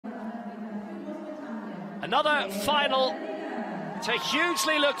Another final to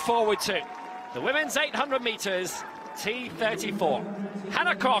hugely look forward to. The women's 800 metres, T34.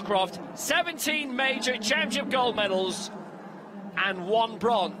 Hannah Cockcroft, 17 major championship gold medals and 1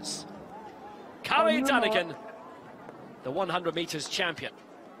 bronze. Kare ADENEGAN, the 100 metres champion.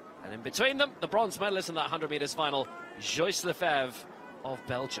 And in between them, the bronze medalist in that 100 metres final, Joyce LEFEVRE of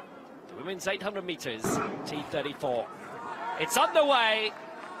Belgium. The women's 800 metres, T34. It's underway,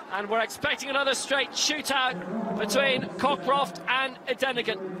 and we're expecting another straight shootout between Cockcroft and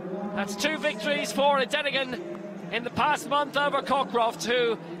ADENEGAN. That's 2 victories for ADENEGAN in the past month over Cockcroft,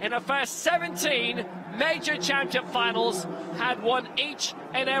 who in her first 17 major championship finals had won each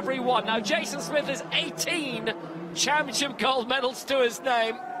and every one. Now Jason Smith has 18 championship gold medals to his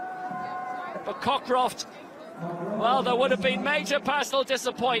name, but Cockcroft, well, there would have been major personal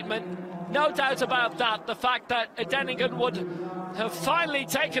disappointment, no doubt about that. The fact that ADENEGAN would have finally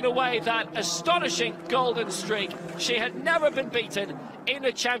taken away that astonishing golden streak. She had never been beaten in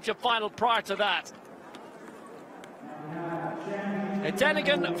a championship final prior to that.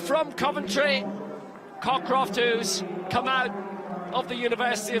 ADENEGAN from Coventry, Cockcroft, who's come out of the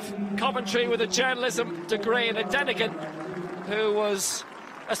University of Coventry with a journalism degree, and ADENEGAN, who was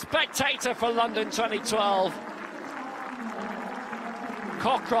a spectator for London 2012.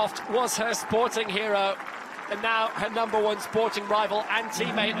 Cockcroft was her sporting hero, and now her #1 sporting rival and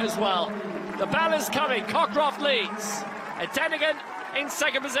teammate as well. The bell is coming. Cockcroft leads. ADENEGAN in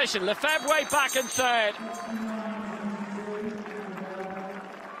second position. LEFEVRE way back in third.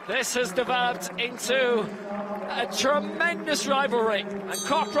 This has developed into a tremendous rivalry, and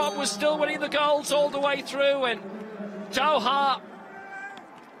Cockcroft was still winning the golds all the way through in Doha,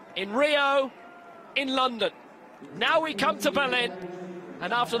 in Rio, in London. Now we come to Berlin,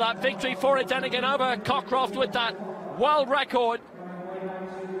 and after that victory for ADENEGAN over Cockcroft with that world record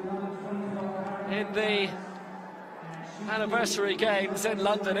in the anniversary games in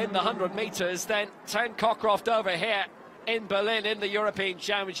London in the 100 metres, then turn Cockcroft over here in Berlin in the European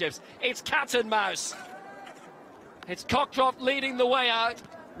Championships. It's cat and mouse. It's Cockcroft leading the way out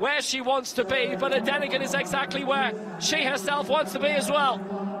where she wants to be, but ADENEGAN is exactly where she herself wants to be as well.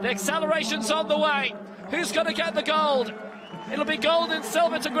 The acceleration's on the way. Who's going to get the gold? It'll be gold and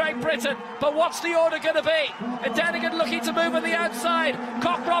silver to Great Britain, but what's the order going to be? ADENEGAN looking to move on the outside.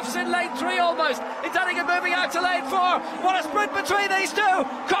 Cockcroft's in lane 3 almost. ADENEGAN moving out to lane 4. What a sprint between these two.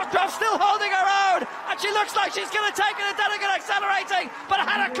 Cockcroft still holding her own, and she looks like she's going to take it. ADENEGAN accelerating, but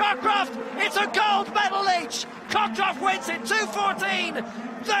Hannah Cockcroft, it's a gold medal each. Cockcroft wins it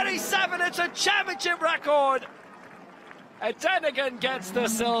 2:14.37. It's a championship record. ADENEGAN gets the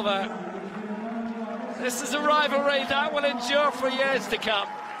silver. This is a rivalry that will endure for years to come.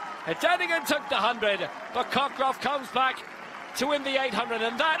 ADENEGAN took the 100, but Cockcroft comes back to win the 800,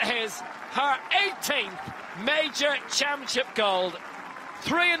 and that is her 18th major championship gold.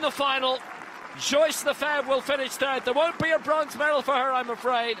 3 in the final. Joyce LEFEVRE will finish third. There won't be a bronze medal for her, I'm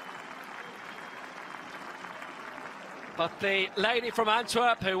afraid. But the lady from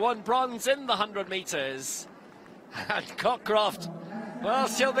Antwerp who won bronze in the 100 metres, and Cockcroft, well,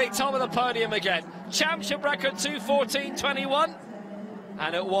 she'll be top of the podium again. Championship record 2:14.21,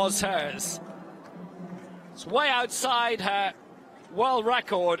 and it was hers. It's way outside her world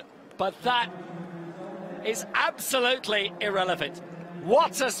record, but that is absolutely irrelevant.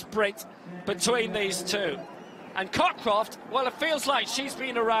 What a sprint between these two. And Cockcroft, well, it feels like she's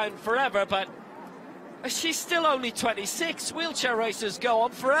been around forever, but she's still only 26. Wheelchair races go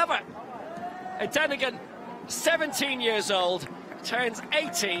on forever. ADENEGAN, 17 years old, turns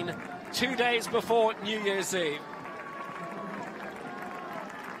 18 2 days before New Year's Eve.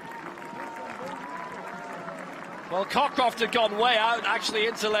 Well, Cockcroft had gone way out, actually,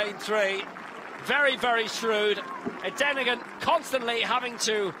 into lane 3. Very, very shrewd. ADENEGAN constantly having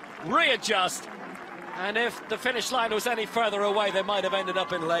to readjust. And if the finish line was any further away, they might have ended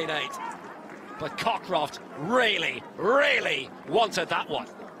up in lane 8. But Cockcroft really, really wanted that one.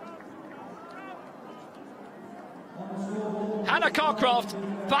 Hannah Cockcroft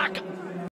back